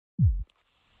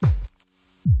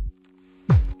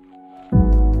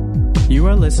You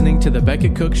are listening to The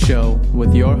Becket Cook Show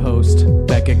with your host,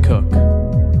 Becket Cook.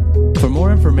 For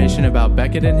more information about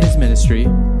Becket and his ministry,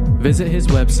 visit his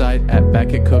website at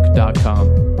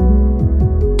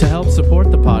becketcook.com. To help support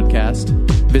the podcast,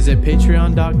 visit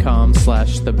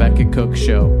patreon.com/The Becket Cook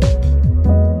Show.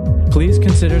 Please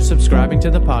consider subscribing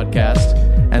to the podcast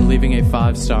and leaving a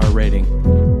 5-star rating.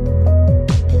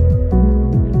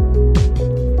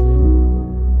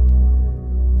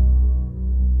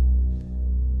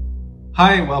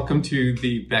 Hi, welcome to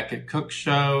the Becket Cook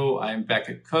Show. I'm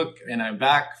Becket Cook, and I'm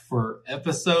back for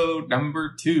episode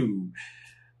number 2.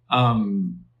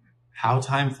 How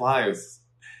time flies.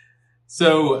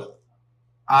 So,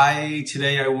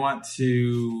 today I want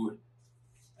to,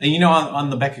 on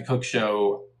the Becket Cook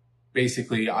Show,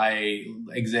 basically I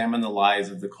examine the lies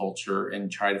of the culture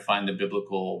and try to find the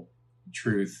biblical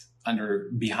truth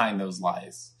behind those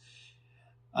lies.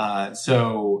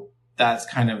 So that's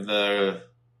kind of the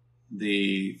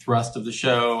thrust of the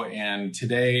show. And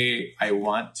today I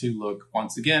want to look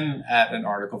once again at an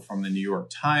article from the New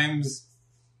York Times,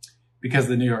 because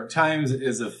the New York Times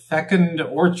is a fecund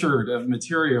orchard of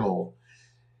material.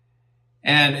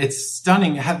 And it's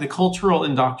stunning. The cultural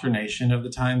indoctrination of the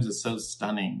Times is so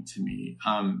stunning to me.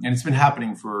 And it's been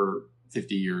happening for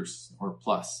 50 years or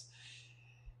plus.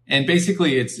 And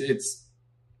basically it's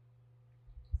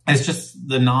just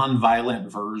the nonviolent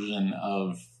version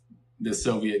of the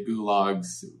Soviet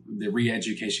gulags, the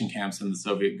re-education camps in the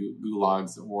Soviet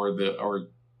gulags, or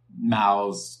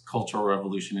Mao's Cultural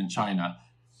Revolution in China.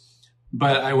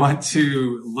 But I want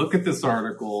to look at this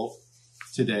article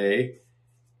today,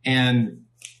 and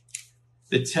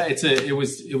it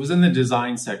was in the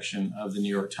design section of the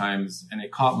New York Times, and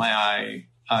it caught my eye.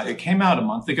 It came out a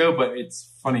month ago, but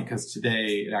it's funny because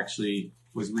today it actually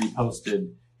was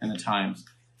reposted in the Times,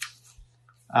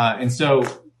 and so.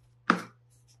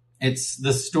 It's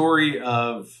the story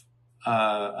of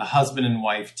a husband and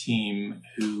wife team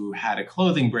who had a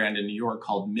clothing brand in New York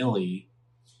called Millie,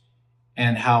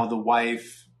 and how the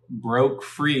wife broke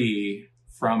free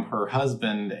from her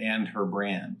husband and her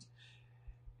brand.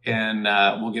 And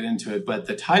we'll get into it. But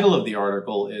the title of the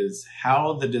article is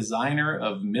How the Designer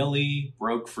of Millie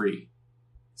Broke Free.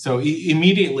 So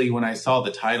immediately when I saw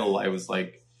the title, I was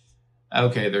like,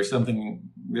 okay, there's something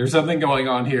going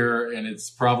on here, and it's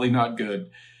probably not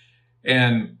good.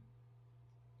 And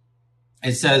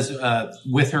it says,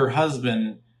 with her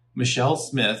husband, Michelle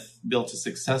Smith built a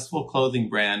successful clothing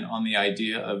brand on the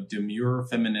idea of demure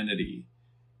femininity.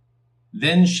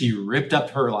 Then she ripped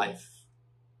up her life.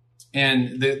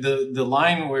 And the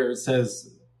line where it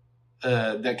says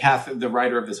that the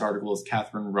writer of this article is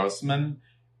Catherine Roseman,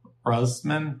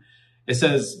 it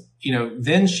says,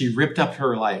 then she ripped up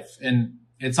her life. And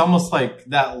it's almost like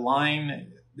that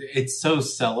line, it's so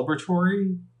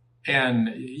celebratory.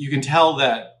 And you can tell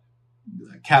that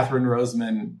Catherine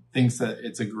Roseman thinks that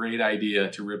it's a great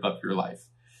idea to rip up your life,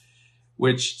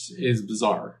 which is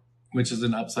bizarre, which is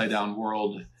an upside down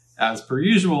world as per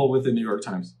usual with the New York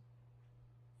Times.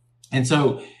 And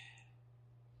so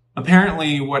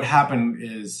apparently what happened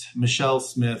is Michelle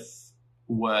Smith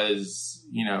was,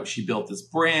 she built this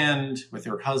brand with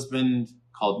her husband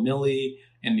called Millie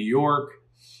in New York.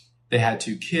 They had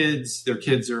 2 kids. Their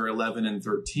kids are 11 and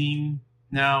 13.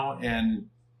 now. And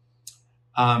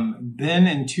then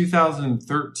in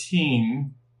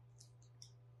 2013,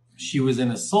 she was in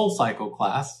a SoulCycle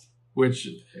class, which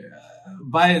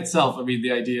by itself,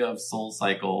 the idea of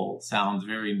SoulCycle sounds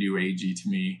very new agey to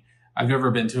me. I've never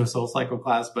been to a SoulCycle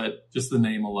class, but just the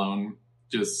name alone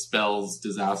just spells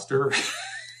disaster.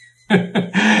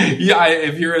 Yeah,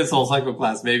 if you're in a SoulCycle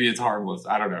class, maybe it's harmless.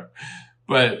 I don't know.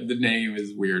 But the name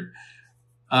is weird.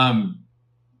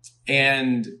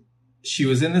 And she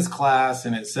was in this class,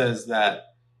 and it says that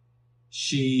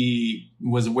she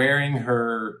was wearing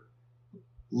her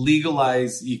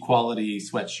Legalize Equality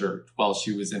sweatshirt while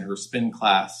she was in her spin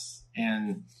class.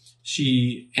 And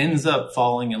she ends up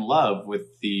falling in love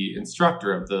with the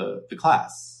instructor of the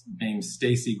class named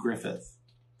Stacy Griffith.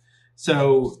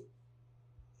 So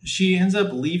she ends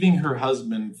up leaving her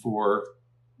husband for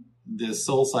this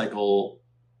SoulCycle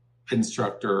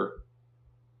instructor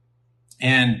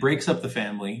and breaks up the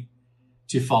family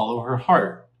to follow her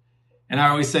heart. And I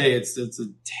always say it's a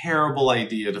terrible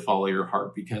idea to follow your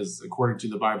heart, because according to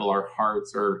the Bible, our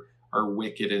hearts are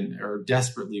wicked and are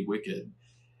desperately wicked.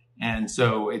 And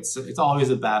so it's always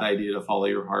a bad idea to follow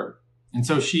your heart. And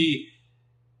so she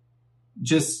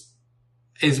just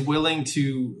is willing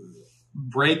to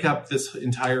break up this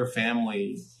entire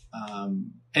family.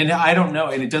 And I don't know.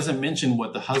 And it doesn't mention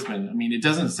what the husband, it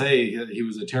doesn't say that he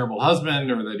was a terrible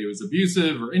husband or that he was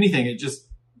abusive or anything.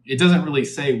 It doesn't really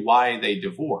say why they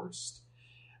divorced.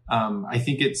 I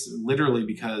think it's literally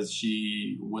because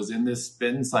she was in this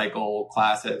spin cycle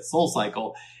class at Soul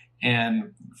Cycle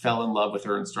and fell in love with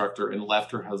her instructor and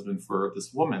left her husband for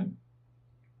this woman.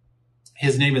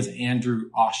 His name is Andrew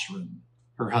Oshrin,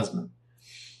 her husband.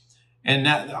 And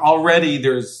that already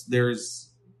there's an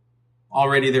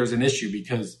issue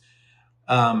because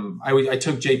I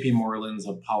took J.P. Moreland's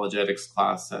apologetics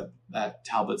class at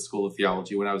Talbot School of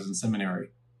Theology when I was in seminary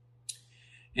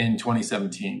in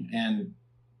 2017. And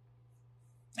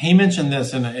he mentioned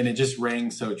this, and it just rang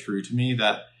so true to me,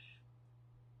 that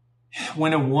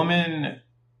when a woman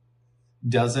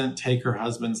doesn't take her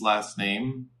husband's last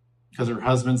name, because her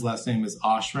husband's last name is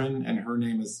Oshrin and her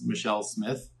name is Michelle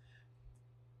Smith,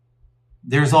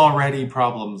 there's already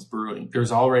problems brewing.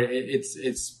 There's already,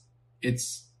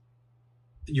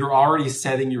 you're already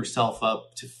setting yourself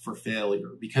up for failure,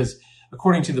 because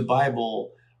according to the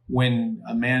Bible, when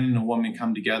a man and a woman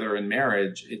come together in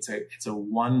marriage, it's a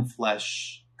one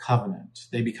flesh covenant.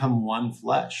 They become one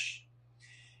flesh.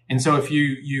 And so if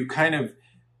you kind of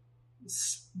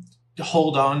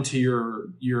hold on to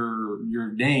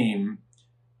your name,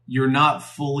 you're not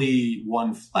fully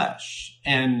one flesh.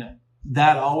 And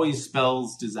that always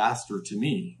spells disaster to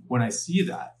me when I see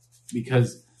that,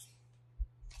 because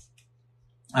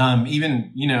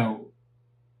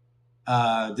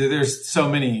there's so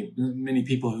many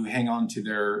people who hang on to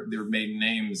their maiden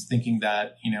names thinking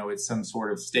that, it's some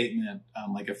sort of statement,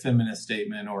 like a feminist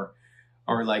statement or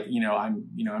like,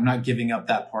 I'm not giving up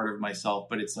that part of myself,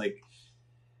 but it's like,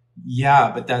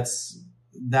 yeah, but that's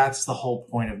the whole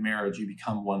point of marriage. You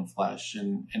become one flesh,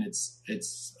 and it's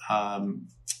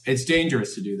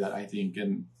dangerous to do that, I think.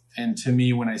 And to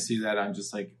me, when I see that, I'm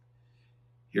just like,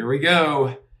 here we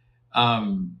go.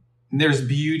 There's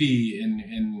beauty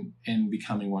in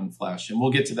becoming one flesh, and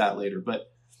we'll get to that later.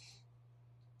 But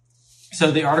so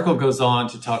the article goes on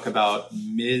to talk about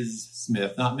Ms.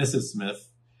 Smith, not Mrs. Smith,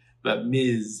 but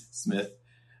Ms. Smith.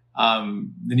 The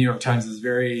New York Times is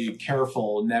very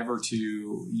careful never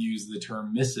to use the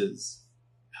term Mrs.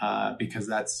 Because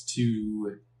that's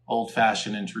too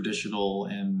old-fashioned and traditional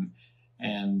and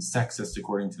sexist,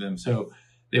 according to them. So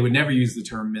they would never use the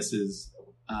term Mrs.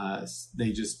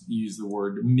 They just use the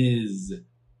word Ms.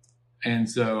 And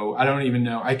so I don't even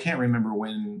know. I can't remember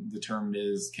when the term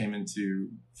Ms. came into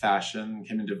fashion,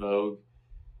 came into vogue.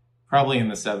 Probably in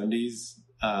the 70s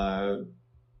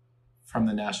from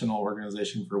the National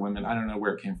Organization for Women. I don't know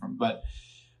where it came from. But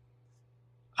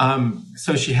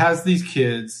so she has these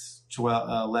kids,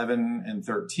 11 and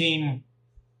 13.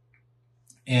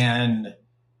 And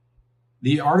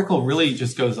the article really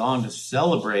just goes on to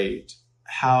celebrate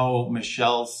how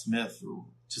Michelle Smith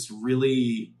just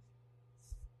really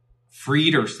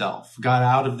freed herself, got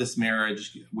out of this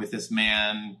marriage with this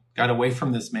man, got away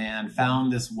from this man,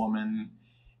 found this woman,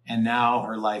 and now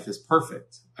her life is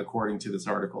perfect, according to this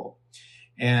article.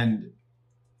 And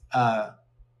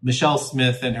Michelle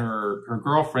Smith and her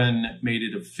girlfriend made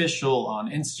it official on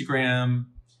Instagram.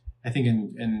 I think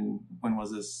in when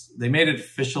was this? They made it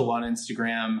official on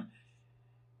Instagram,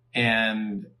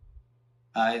 and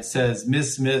it says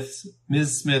Ms.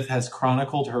 Smith has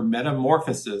chronicled her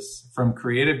metamorphosis from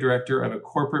creative director of a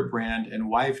corporate brand and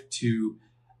wife to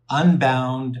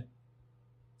unbound,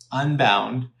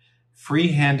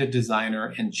 free-handed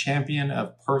designer and champion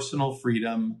of personal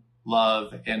freedom,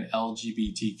 love, and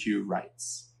LGBTQ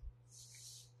rights.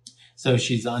 So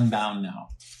she's unbound now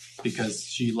because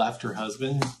she left her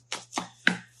husband.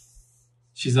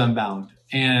 She's unbound.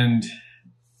 And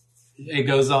it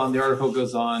goes on, the article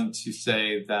goes on to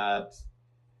say that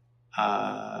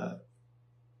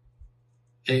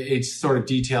it sort of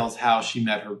details how she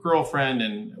met her girlfriend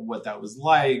and what that was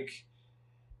like,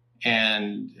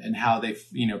 and how they,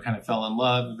 kind of fell in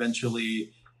love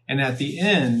eventually. And at the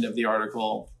end of the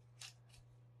article,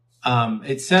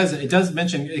 it does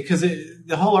mention, because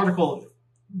the whole article,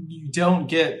 you don't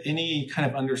get any kind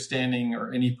of understanding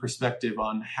or any perspective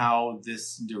on how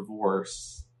this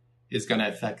divorce is going to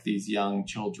affect these young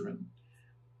children.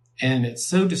 And it's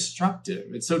so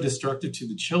destructive. It's so destructive to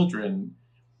the children.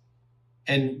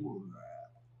 And,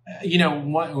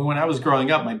 when I was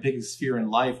growing up, my biggest fear in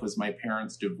life was my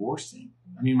parents divorcing.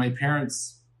 I mean, my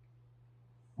parents,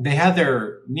 they had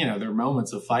their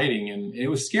moments of fighting, and it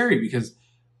was scary because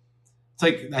it's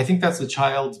like, I think that's a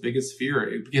child's biggest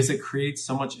fear, because it creates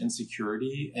so much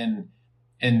insecurity, and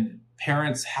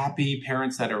happy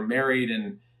parents that are married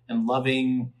and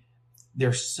loving,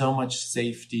 there's so much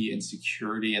safety and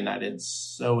security, and that it's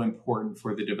so important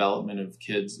for the development of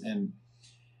kids. And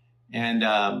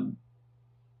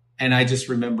I just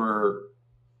remember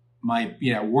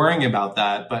worrying about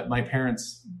that, but my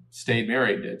parents stayed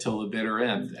married till the bitter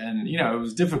end. And, you know, it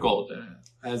was difficult.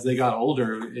 As they got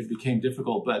older, it became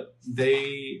difficult, but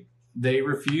they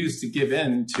refused to give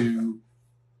in to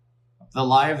the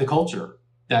lie of the culture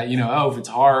that, you know, oh, if it's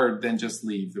hard, then just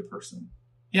leave the person.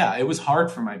 Yeah, it was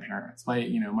hard for my parents.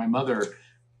 My mother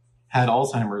had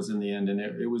Alzheimer's in the end, and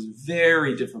it was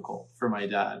very difficult for my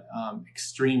dad,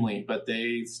 extremely, but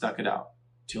they stuck it out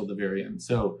till the very end.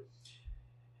 So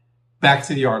back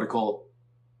to the article.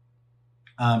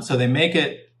 So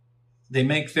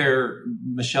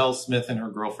Michelle Smith and her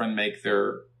girlfriend make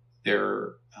their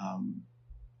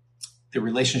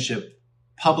relationship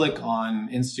public on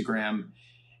Instagram,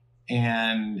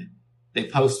 and they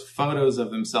post photos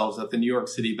of themselves at the New York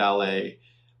City Ballet.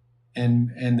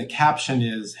 And the caption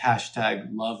is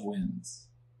 #LoveWins.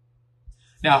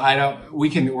 Now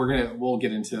we'll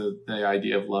get into the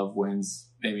idea of love wins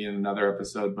maybe in another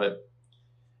episode, but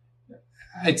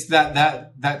it's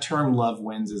that term love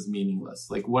wins is meaningless.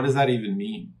 Like, what does that even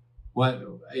mean?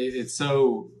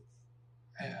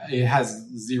 It has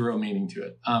zero meaning to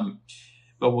it.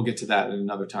 But we'll get to that at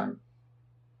another time.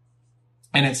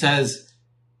 And it says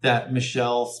that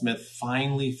Michelle Smith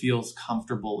finally feels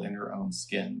comfortable in her own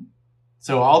skin.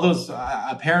 So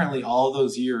apparently all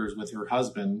those years with her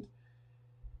husband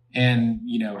and,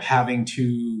 you know, having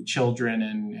 2 children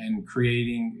and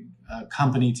creating a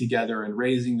company together and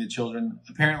raising the children,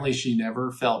 apparently she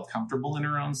never felt comfortable in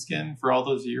her own skin for all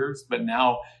those years, but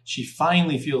now she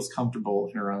finally feels comfortable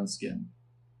in her own skin,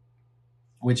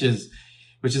 which is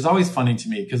always funny to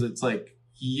me, because it's like,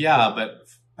 yeah, but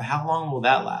how long will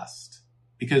that last?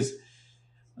 Because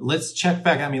let's check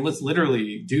back. I mean, let's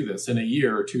literally do this in a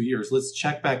year or 2 years. Let's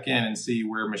check back in and see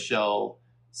where Michelle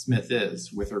Smith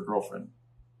is with her girlfriend.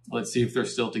 Let's see if they're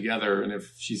still together and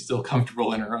if she's still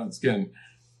comfortable in her own skin.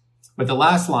 But the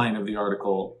last line of the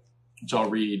article, which I'll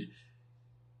read,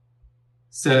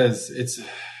 says it's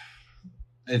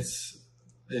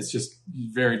just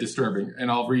very disturbing. And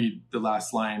I'll read the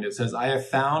last line. It says, I have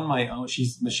found my own,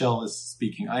 Michelle is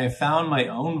speaking. I have found my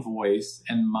own voice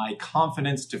and my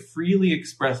confidence to freely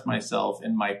express myself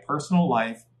in my personal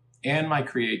life and my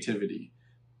creativity.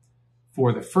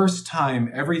 For the first time,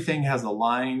 everything has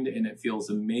aligned and it feels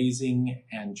amazing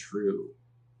and true.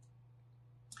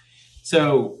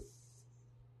 So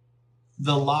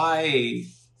the lie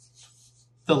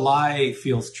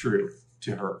feels true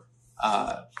to her.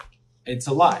 It's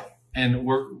a lie, and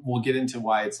we'll get into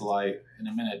why it's a lie in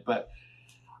a minute. But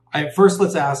first,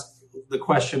 let's ask the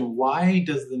question: why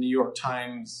does the New York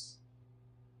Times?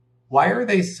 Why are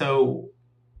they so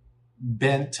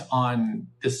bent on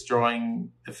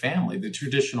destroying the family, the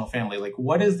traditional family? Like,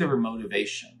 what is their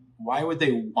motivation? Why would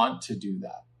they want to do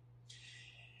that?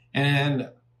 And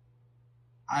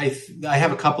I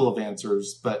have a couple of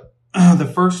answers, but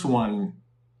the first one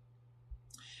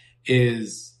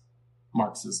is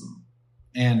Marxism.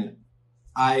 And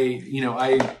I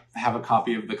have a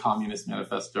copy of the Communist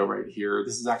Manifesto right here.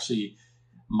 This is actually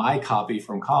my copy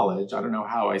from college. I don't know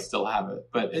how I still have it,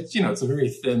 but it's a very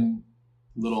thin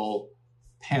little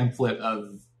pamphlet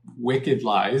of wicked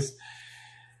lies.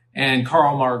 And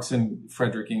Karl Marx and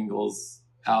Friedrich Engels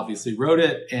obviously wrote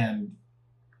it. And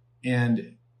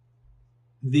in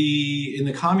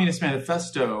the Communist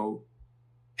Manifesto,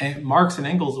 and Marx and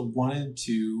Engels wanted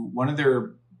to, one of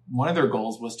their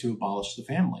goals was to abolish the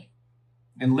family.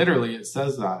 And literally it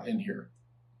says that in here.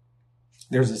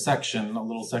 There's a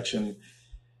little section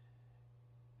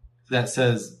that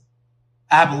says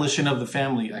abolition of the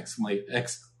family,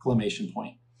 exclamation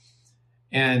point.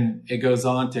 And it goes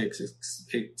on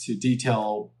to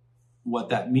detail what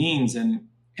that means. And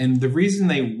the reason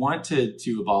they wanted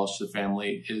to abolish the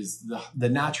family is the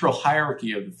natural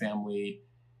hierarchy of the family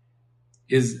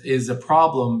is a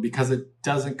problem because it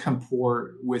doesn't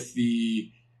comport with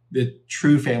the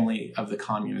true family of the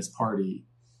Communist Party,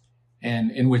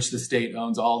 and in which the state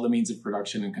owns all the means of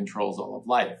production and controls all of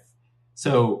life.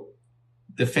 So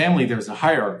the family, there's a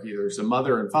hierarchy. There's a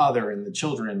mother and father and the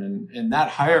children, and that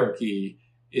hierarchy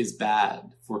is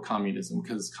bad for communism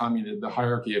because the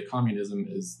hierarchy of communism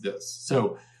is this.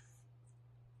 So,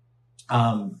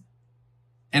 and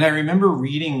I remember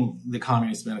reading the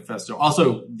Communist Manifesto.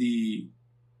 Also,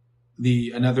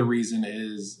 another reason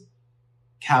is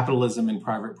capitalism and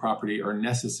private property are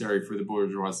necessary for the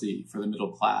bourgeoisie, for the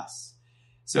middle class.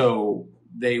 So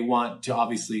they want to,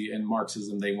 obviously, in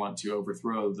Marxism, they want to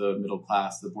overthrow the middle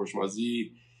class, the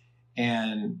bourgeoisie,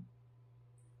 and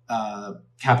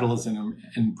capitalism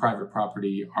and private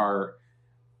property are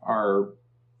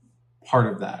part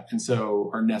of that, and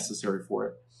so are necessary for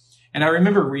it. And I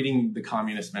remember reading the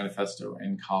Communist Manifesto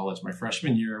in college. My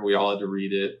freshman year, we all had to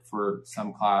read it for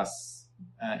some class.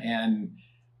 And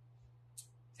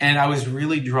And I was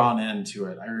really drawn into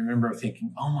it. I remember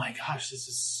thinking, oh my gosh, this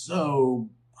is so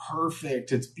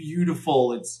perfect. It's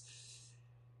beautiful.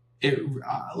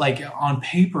 Like on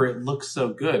paper, it looks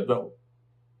so good. But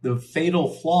the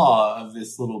fatal flaw of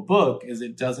this little book is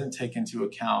it doesn't take into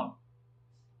account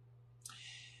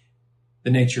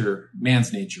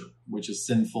man's nature, which is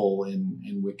sinful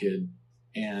and wicked.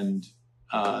 And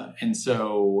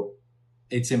so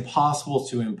it's impossible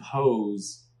to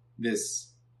impose this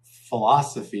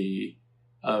philosophy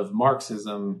of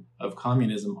Marxism, of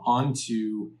communism,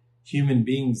 onto human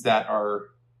beings that are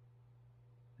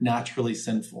naturally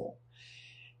sinful.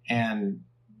 And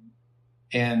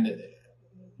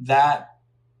that,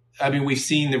 I mean, we've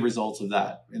seen the results of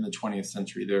that in the 20th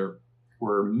century. There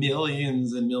were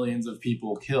millions and millions of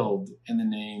people killed in the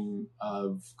name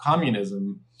of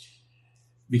communism,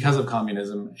 because of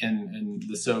communism in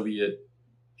the Soviet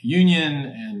Union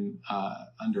and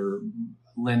under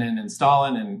Lenin and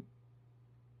Stalin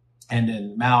and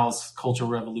in Mao's Cultural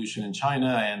Revolution in China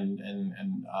and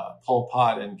Pol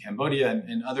Pot in Cambodia and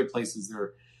in other places.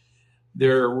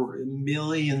 There were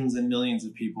millions and millions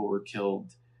of people were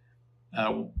killed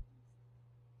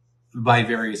by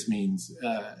various means.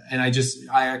 And I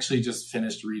actually just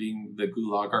finished reading The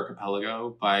Gulag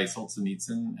Archipelago by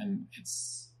Solzhenitsyn, and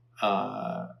it's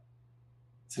an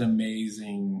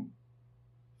amazing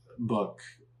book.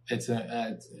 It's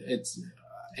about,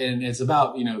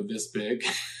 this big.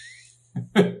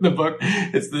 The book,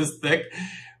 it's this thick.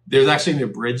 There's actually an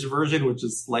abridged version, which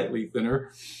is slightly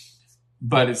thinner,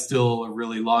 but it's still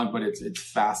really long, but it's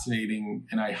fascinating.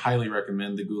 And I highly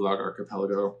recommend The Gulag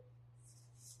Archipelago.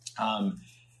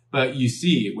 But you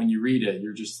see, when you read it,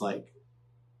 you're just like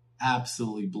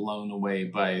absolutely blown away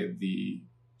by the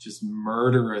just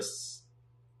murderous,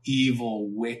 evil,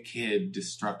 wicked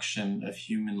destruction of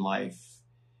human life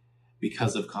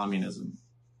because of communism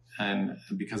and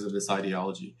because of this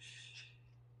ideology.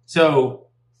 So,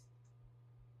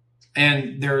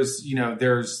 and there's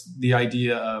the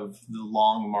idea of the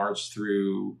long march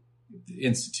through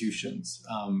institutions.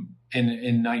 And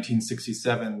in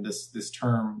 1967, this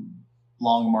term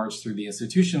long march through the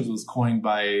institutions was coined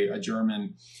by a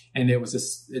German, and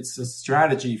it's a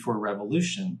strategy for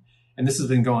revolution. And this has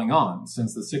been going on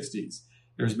since the 60s.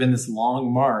 There's been this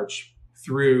long march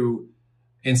through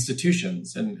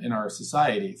institutions in our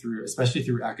society, especially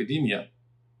through academia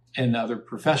and other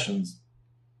professions.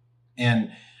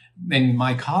 And in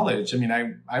my college,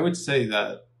 I would say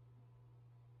that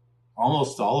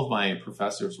almost all of my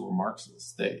professors were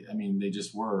Marxists. They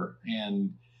just were.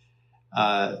 And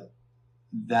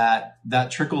that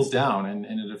trickles down and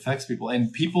it affects people.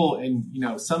 And people,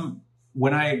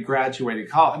 when I graduated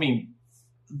college,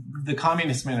 the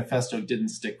Communist Manifesto didn't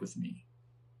stick with me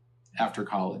after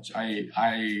college.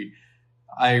 I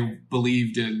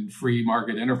believed in free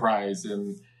market enterprise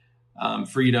and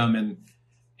freedom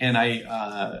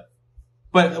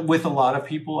but with a lot of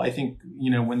people, I think,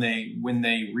 when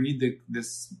they read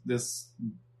this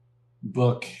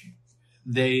book,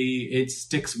 it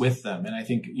sticks with them. And I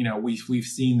think, we've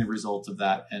seen the results of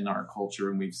that in our culture,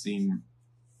 and we've seen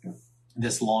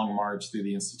this long march through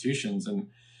the institutions. And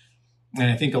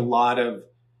I think a lot of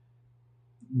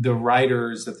the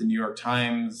writers at the New York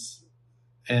Times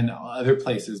and other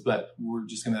places, but we're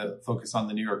just going to focus on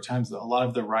the New York Times. A lot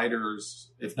of the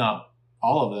writers, if not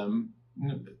all of them,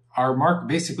 are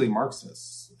basically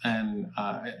Marxists, and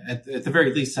at the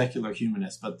very least secular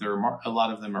humanists, but a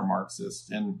lot of them are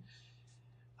Marxist. And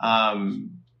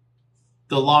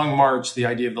the Long March, the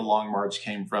idea of the Long March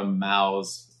came from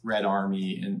Mao's Red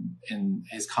Army and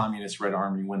his communist Red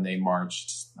Army when they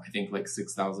marched, I think, like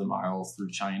 6,000 miles through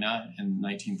China in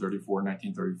 1934,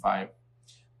 1935.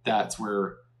 That's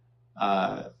where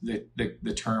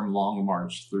the term Long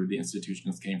March through the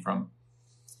institutions came from.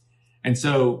 And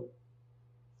so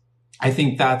I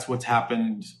think that's what's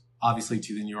happened, obviously,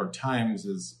 to the New York Times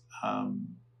is,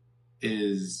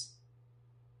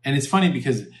 and it's funny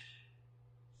because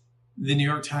the New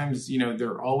York Times,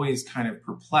 they're always kind of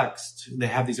perplexed. They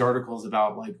have these articles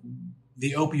about like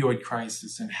the opioid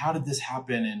crisis and how did this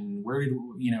happen and where did,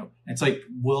 it's like,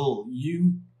 well,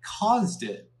 you caused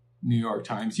it, New York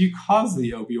Times. You caused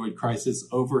the opioid crisis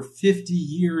over 50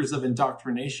 years of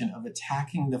indoctrination, of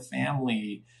attacking the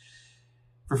family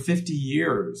for 50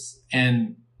 years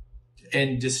and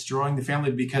destroying the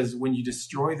family, because when you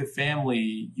destroy the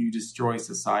family, you destroy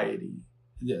society.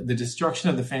 The destruction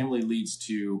of the family leads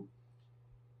to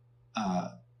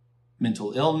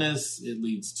mental illness. It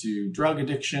leads to drug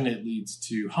addiction. It leads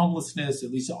to homelessness.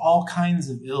 It leads to all kinds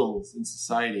of ills in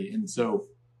society. And so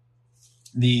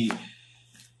the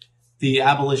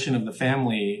abolition of the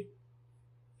family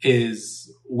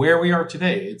is where we are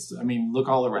today. Look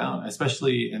all around,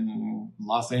 especially in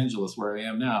Los Angeles, where I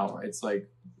am now. It's like,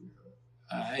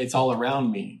 it's all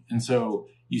around me. And so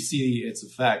you see its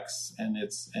effects, and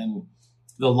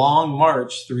the long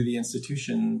march through the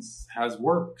institutions has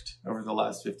worked over the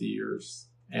last 50 years.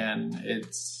 And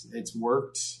it's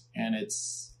worked, and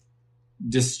it's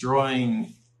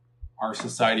destroying our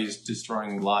societies,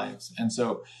 destroying lives. And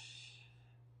so,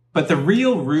 but the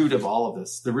real root of all of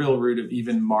this, the real root of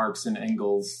even Marx and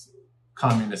Engels'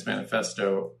 Communist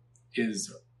Manifesto,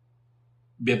 is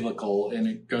biblical, and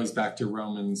it goes back to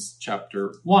Romans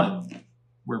chapter 1,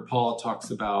 where Paul talks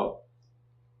about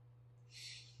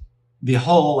the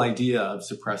whole idea of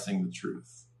suppressing the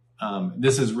truth.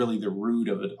 This is really the root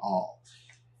of it all.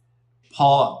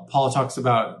 Paul talks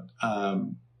about,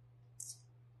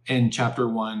 in chapter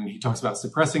 1, he talks about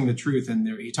suppressing the truth, and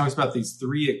he talks about these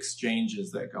three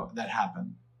exchanges that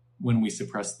happen when we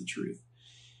suppress the truth.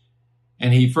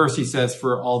 And he says,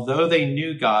 for although they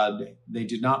knew God, they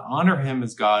did not honor him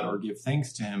as God or give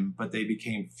thanks to him, but they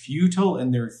became futile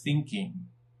in their thinking.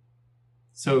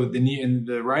 So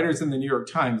the writers in the New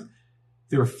York Times,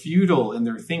 they're futile in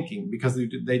their thinking because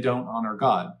they don't honor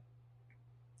God.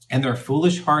 And their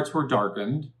foolish hearts were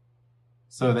darkened.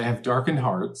 So they have darkened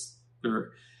hearts.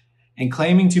 And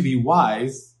claiming to be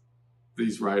wise,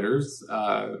 these writers,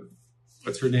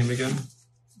 what's her name again?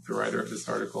 The writer of this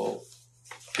article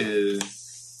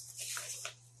is,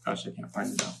 gosh, I can't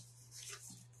find it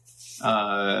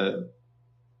now.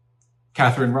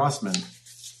 Catherine Rossman.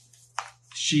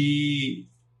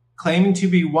 Claiming to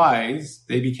be wise,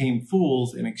 they became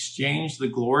fools and exchanged the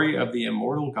glory of the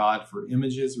immortal God for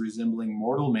images resembling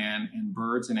mortal man and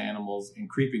birds and animals and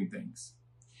creeping things.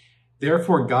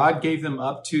 Therefore, God gave them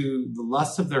up to the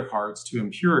lusts of their hearts, to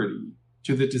impurity,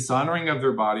 to the dishonoring of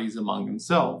their bodies among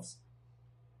themselves.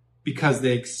 Because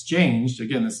they exchanged,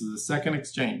 again, this is the second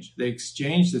exchange, they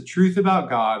exchanged the truth about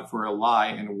God for a lie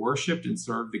and worshiped and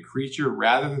served the creature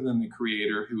rather than the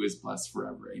Creator, who is blessed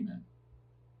forever. Amen.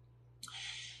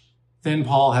 Then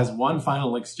Paul has one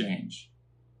final exchange.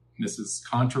 This is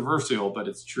controversial, but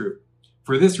it's true.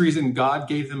 For this reason, God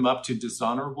gave them up to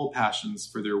dishonorable passions,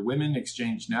 for their women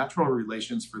exchanged natural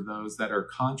relations for those that are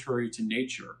contrary to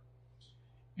nature.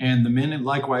 And the men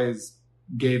likewise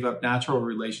gave up natural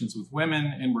relations with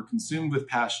women and were consumed with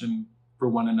passion for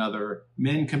one another,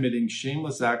 men committing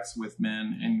shameless acts with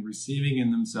men and receiving in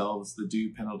themselves the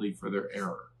due penalty for their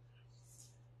error.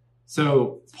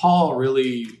 So Paul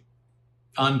really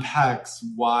unpacks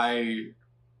why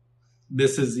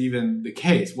this is even the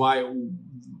case. What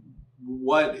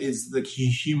is the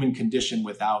human condition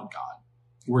without God?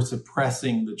 We're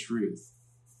suppressing the truth.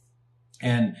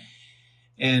 And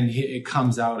it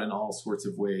comes out in all sorts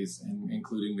of ways,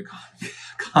 including the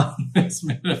Communist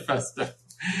Manifesto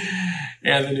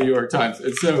and the New York Times.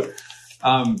 And so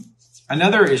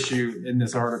another issue in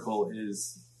this article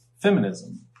is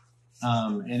feminism.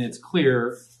 And it's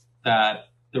clear that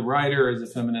the writer is a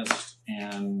feminist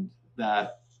and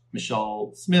that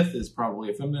Michelle Smith is probably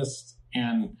a feminist.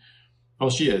 And, well,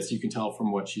 she is. You can tell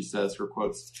from what she says, her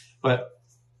quotes. But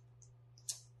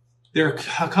there are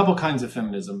a couple kinds of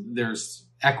feminism. There's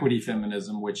equity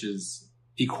feminism, which is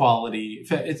equality.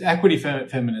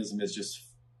 Feminism is just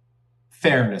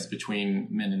fairness between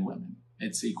men and women.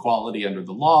 It's equality under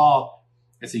the law.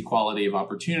 It's equality of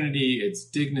opportunity. It's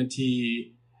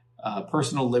dignity,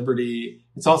 personal liberty.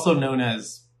 It's also known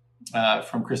as,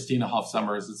 from Christina Hoff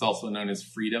Sommers, it's also known as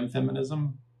freedom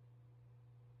feminism.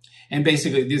 And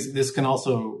basically, this can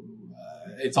also,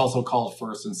 it's also called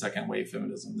first and second wave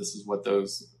feminism. This is what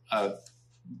those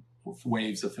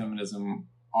waves of feminism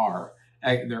are.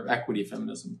 They're equity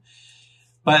feminism.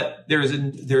 But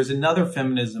there's another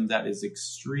feminism that is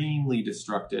extremely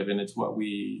destructive, and it's where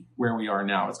we are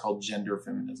now. It's called gender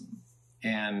feminism.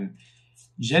 And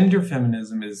gender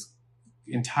feminism is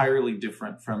entirely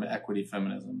different from equity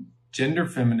feminism. Gender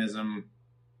feminism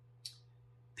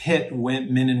pit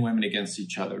men and women against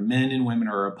each other. Men and women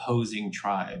are opposing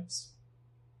tribes.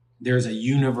 There's a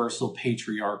universal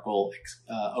patriarchal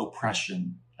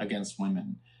oppression against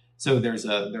women. So there's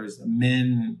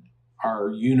men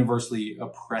are universally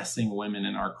oppressing women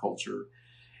in our culture.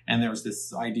 And there's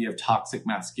this idea of toxic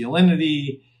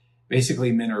masculinity.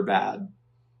 Basically, men are bad.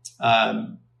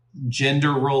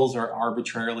 Gender roles are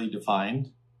arbitrarily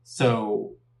defined.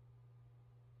 So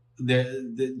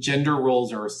the gender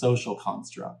roles are a social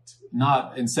construct,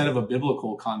 not instead of a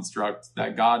biblical construct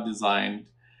that God designed.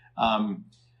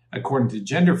 According to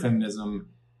gender feminism,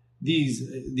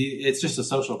 it's just a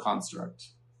social construct,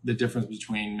 the difference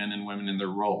between men and women in their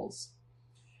roles.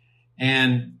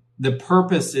 And the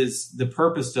purpose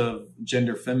of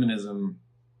gender feminism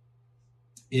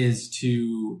is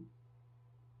to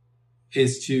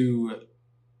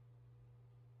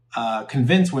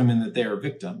convince women that they are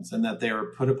victims and that they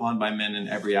are put upon by men in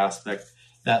every aspect.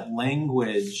 That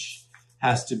language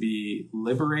has to be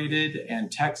liberated,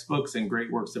 and textbooks and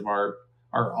great works of art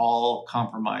are all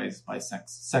compromised by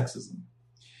sexism.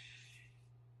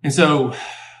 And so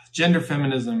gender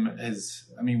feminism is,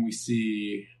 we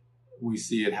see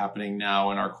it happening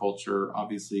now in our culture,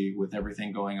 obviously, with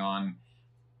everything going on.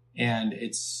 And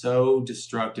it's so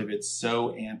destructive. It's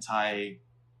so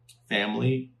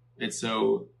anti-family. It's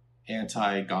so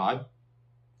anti-God.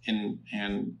 And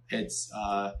it's,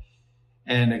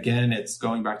 and again, it's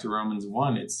going back to Romans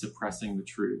 1, it's suppressing the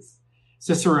truth.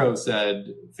 Cicero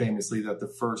said famously that the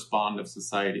first bond of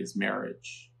society is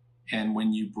marriage. And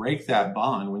when you break that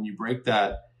bond, when you break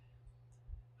that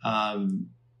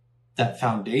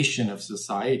foundation of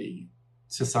society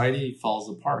falls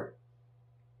apart.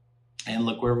 And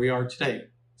look where we are today.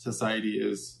 Society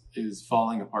is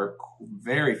falling apart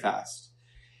very fast.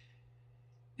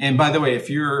 And by the way, if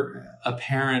you're a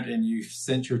parent and you've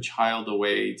sent your child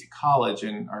away to college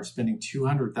and are spending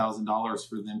 $200,000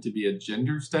 for them to be a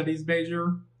gender studies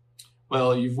major,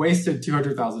 well, you've wasted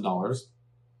 $200,000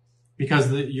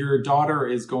 because your daughter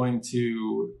is going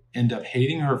to end up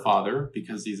hating her father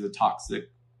because he's a toxic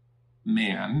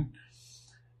man.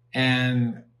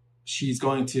 And she's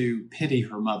going to pity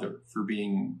her mother for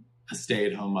being a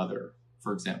stay-at-home mother,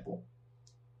 for example.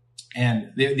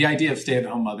 And the idea of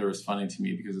stay-at-home mother is funny to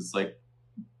me because it's like,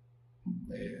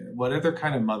 what other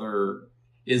kind of mother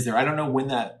is there? I don't know when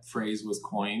that phrase was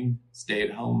coined,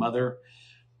 stay-at-home mother.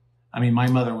 My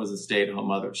mother was a stay-at-home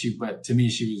mother. But to me,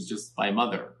 she was just my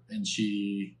mother, and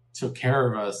she took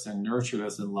care of us and nurtured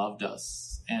us and loved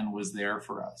us and was there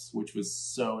for us, which was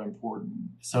so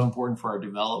important for our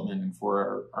development and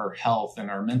for our health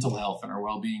and our mental health and our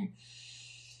well-being.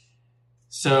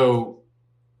 So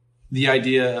the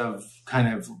idea of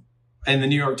and the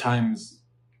New York Times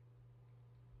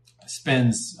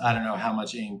spends, I don't know how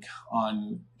much ink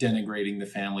on denigrating the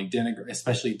family,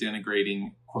 especially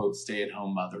denigrating, quote,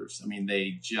 stay-at-home mothers.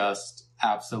 They just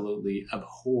absolutely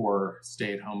abhor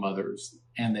stay-at-home mothers,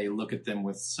 and they look at them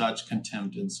with such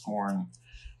contempt and scorn.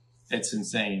 It's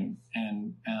insane.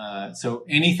 And so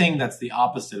anything that's the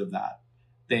opposite of that,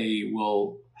 they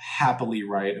will happily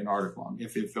write an article on.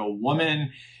 If a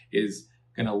woman is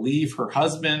going to leave her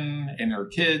husband and her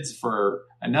kids for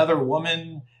another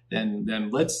woman, then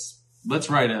let's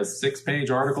write a 6-page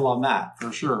article on that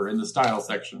for sure in the style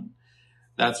section.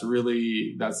 That's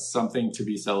something to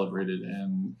be celebrated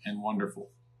and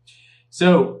wonderful.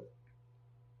 So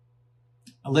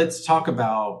let's talk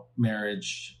about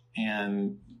marriage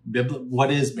and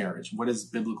what is marriage? What is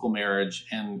biblical marriage,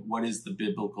 and what is the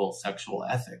biblical sexual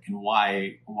ethic, and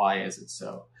why is it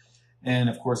so? And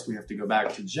of course, we have to go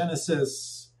back to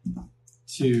Genesis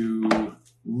to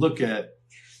look at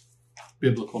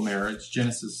biblical marriage.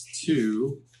 Genesis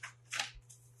 2,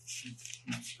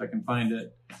 if I can find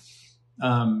it.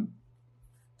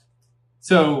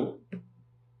 So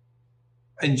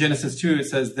in Genesis 2, it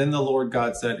says, "Then the Lord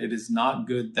God said, 'It is not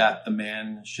good that the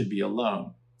man should be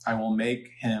alone. I will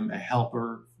make him a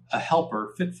helper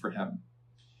fit for him.'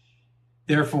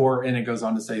 Therefore," and it goes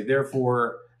on to say,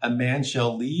 "Therefore, a man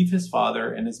shall leave his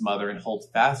father and his mother and hold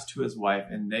fast to his wife,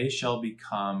 and they shall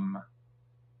become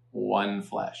one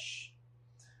flesh.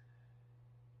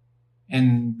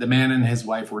 And the man and his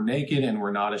wife were naked and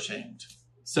were not ashamed."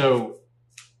 So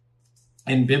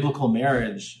in biblical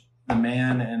marriage, the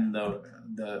man and the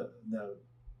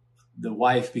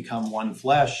wife become one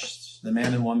flesh. The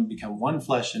man and woman become one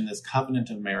flesh in this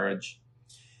covenant of marriage.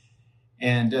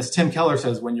 And as Tim Keller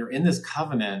says, when you're in this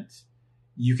covenant,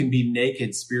 you can be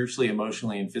naked spiritually,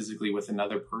 emotionally, and physically with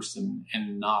another person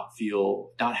and not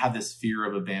have this fear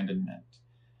of abandonment,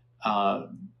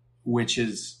 which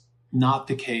is not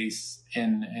the case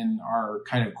in our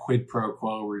kind of quid pro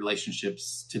quo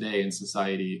relationships today in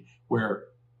society, where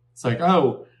it's like,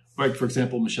 oh, like for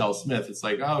example, Michelle Smith, it's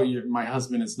like, oh, my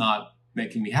husband is not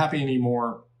making me happy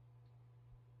anymore,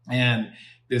 and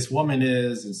this woman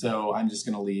is, and so I'm just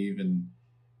going to leave.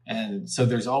 And so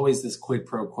there's always this quid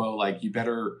pro quo, like you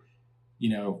better,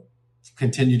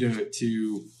 continue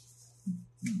to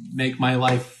make my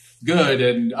life good,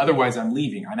 and otherwise I'm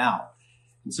leaving, I'm out.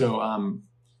 And so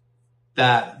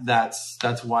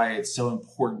that's why it's so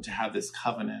important to have this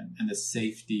covenant and this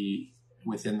safety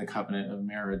within the covenant of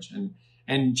marriage.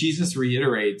 And Jesus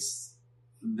reiterates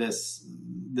this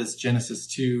Genesis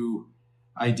 2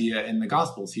 idea in the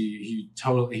Gospels. He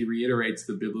reiterates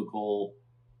the biblical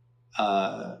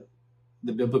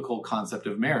the biblical concept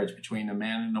of marriage between a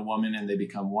man and a woman, and they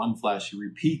become one flesh.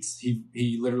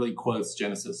 He literally quotes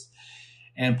Genesis.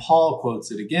 And Paul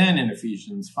quotes it again in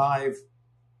Ephesians 5.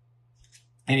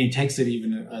 And he takes it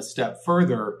even a step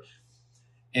further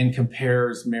and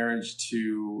compares marriage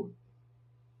to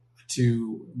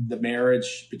the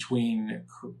marriage between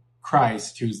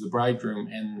Christ, who's the bridegroom,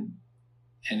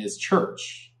 and his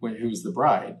church, who's the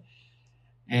bride.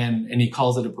 And he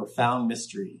calls it a profound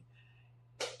mystery.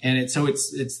 And it's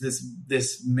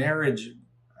this marriage.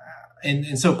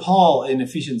 And so Paul in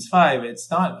Ephesians 5,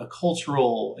 it's not a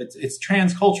cultural, it's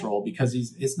transcultural, because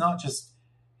it's not just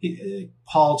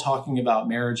Paul talking about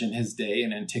marriage in his day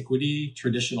in antiquity,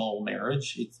 traditional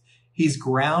marriage. He's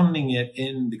grounding it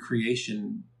in the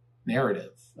creation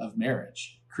narrative of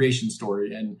marriage, creation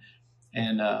story,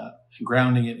 and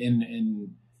grounding it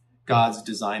in God's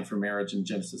design for marriage in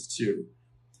Genesis 2.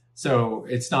 So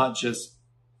it's not just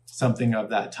something of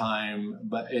that time,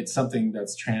 but it's something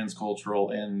that's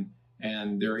transcultural, and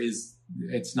there's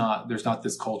not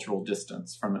this cultural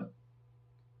distance from it.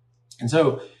 And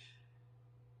so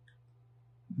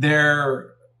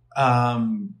the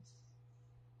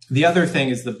other thing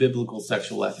is the biblical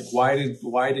sexual ethic.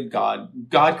 Why did God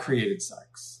created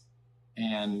sex,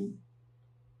 and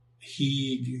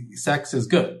sex is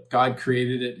good. God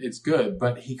created it. It's good,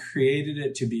 but he created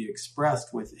it to be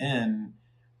expressed within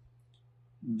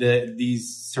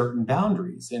these certain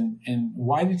boundaries. And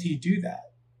why did he do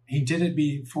that? He did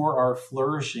it for our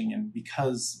flourishing, and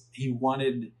because he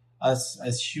wanted us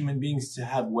as human beings to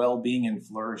have well-being and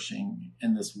flourishing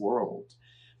in this world,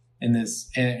 and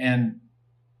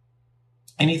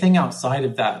anything outside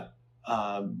of that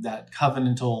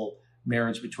covenantal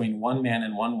marriage between one man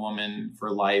and one woman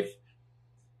for life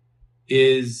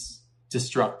is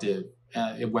destructive.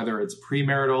 Whether it's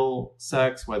premarital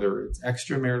sex, whether it's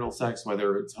extramarital sex,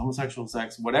 whether it's homosexual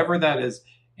sex, whatever that is,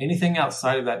 anything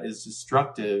outside of that is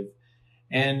destructive.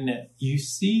 And you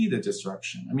see the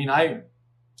destruction. I mean, I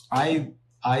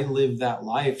lived that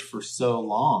life for so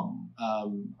long.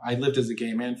 I lived as a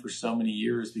gay man for so many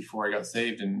years before I got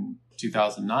saved in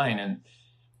 2009.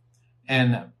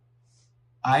 And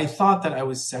I thought that I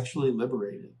was sexually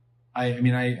liberated. I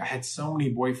mean, I had so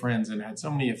many boyfriends and had so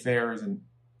many affairs,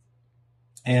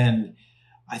 and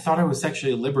I thought I was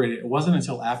sexually liberated. It wasn't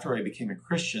until after I became a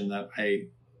Christian that I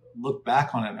looked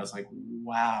back on it and I was like,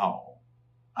 wow,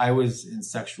 I was in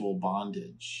sexual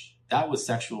bondage. That was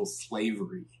sexual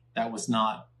slavery. That was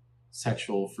not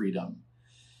sexual freedom.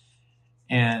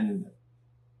 And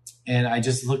I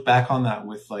just look back on that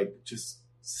with just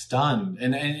stunned.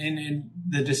 And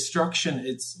the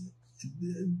destruction,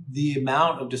 the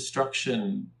amount of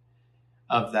destruction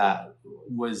of that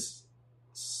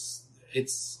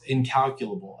it's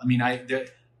incalculable. I mean, I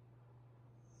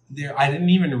didn't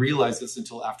even realize this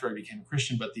until after I became a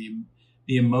Christian, but the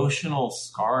emotional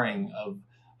scarring of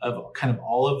kind of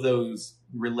all of those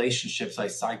relationships I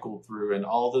cycled through and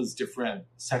all those different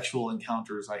sexual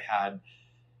encounters I had,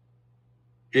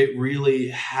 it really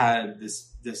had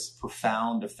this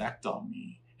profound effect on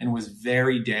me and was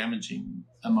very damaging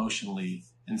emotionally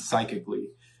and psychically.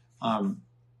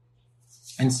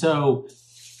 And so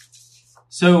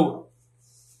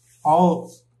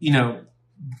all,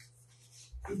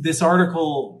 this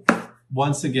article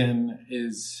once again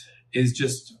is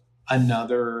just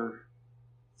another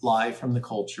lie from the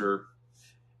culture.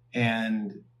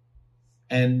 And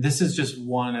this is just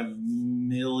one of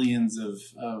millions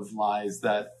of lies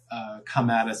that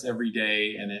come at us every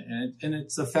day, and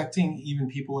it's affecting even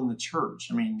people in the church.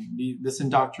 I mean, this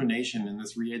indoctrination and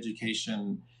this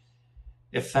re-education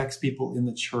affects people in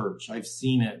the church. I've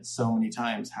seen it so many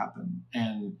times happen,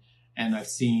 and I've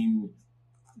seen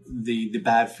the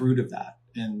bad fruit of that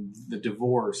and the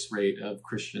divorce rate of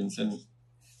Christians, and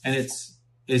it's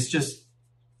just,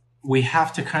 we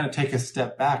have to kind of take a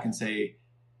step back and say,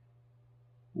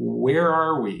 where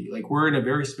are we? We're in a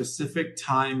very specific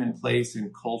time and place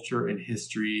in culture and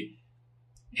history,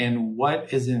 and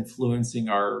what's influencing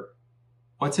our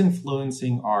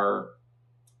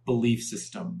belief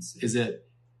systems? Is it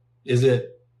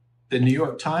the New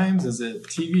York Times? Is it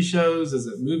TV shows? Is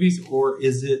it movies? Or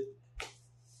is it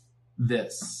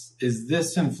this? Is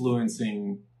this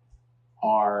influencing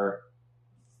our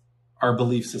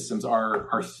belief systems,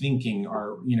 our thinking,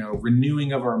 our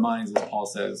renewing of our minds, as Paul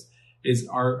says?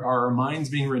 Are our minds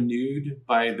being renewed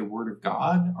by the Word of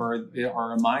God, or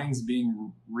are our minds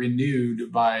being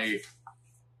renewed by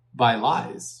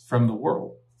lies from the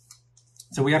world?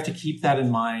 So we have to keep that in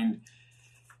mind.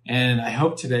 And I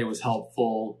hope today was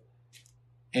helpful.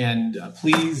 And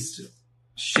please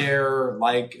share,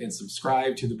 like, and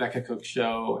subscribe to the Becca Cook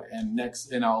Show. And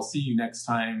I'll see you next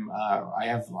time. I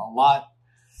have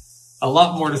a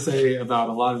lot more to say about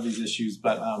a lot of these issues,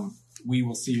 but we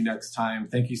will see you next time.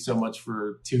 Thank you so much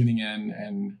for tuning in,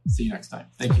 and see you next time.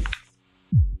 Thank you.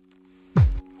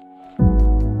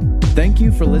 Thank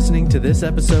you for listening to this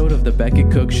episode of The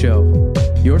Beckett Cook Show.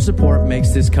 Your support makes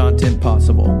this content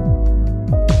possible.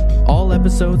 All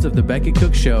episodes of The Beckett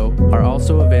Cook Show are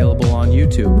also available on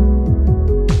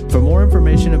YouTube. For more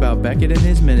information about Beckett and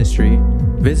his ministry,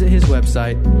 visit his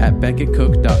website at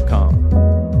beckettcook.com.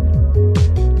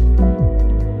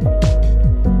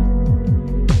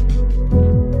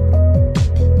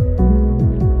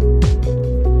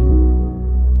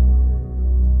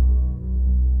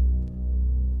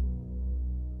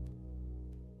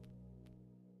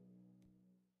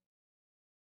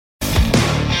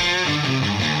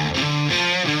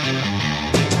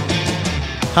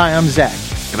 Hi, I'm Zach.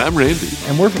 And I'm Randy.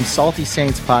 And we're from Salty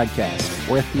Saints Podcast.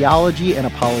 We're a theology and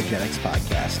apologetics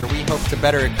podcast. We hope to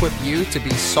better equip you to be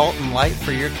salt and light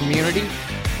for your community.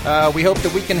 We hope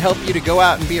that we can help you to go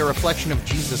out and be a reflection of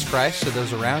Jesus Christ to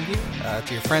those around you,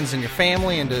 to your friends and your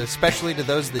family, and especially to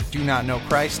those that do not know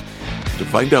Christ. To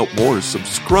find out more,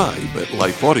 subscribe at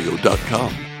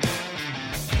lifeaudio.com.